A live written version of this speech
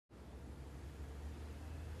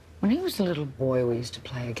When he was a little boy, we used to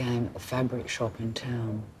play a game at the fabric shop in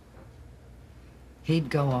town.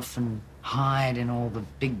 He'd go off and hide in all the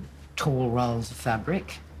big, tall rolls of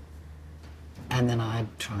fabric. And then I'd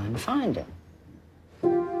try and find him.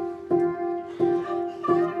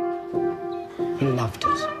 He loved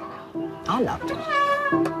it. I loved it.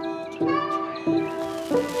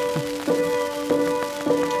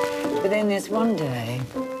 But then this one day,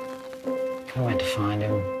 I went to find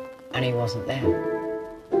him, and he wasn't there.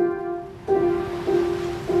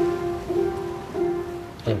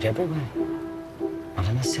 Lived everywhere. Not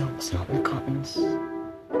in the silks, not in the cottons.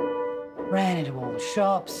 Ran into all the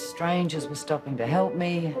shops, strangers were stopping to help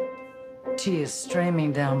me, tears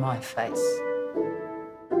streaming down my face.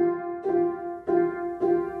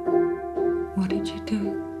 What did you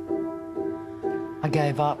do? I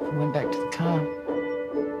gave up and went back to the car.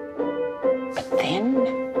 But then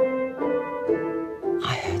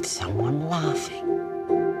I heard someone laughing.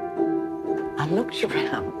 I looked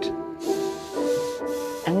around,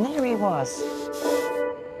 and there he was.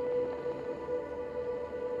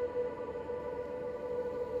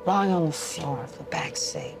 Lying on the floor of the back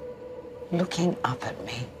seat, looking up at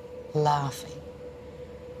me, laughing.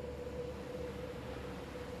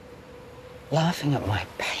 Laughing at my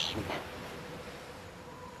pain.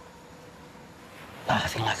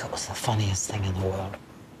 Laughing like it was the funniest thing in the world.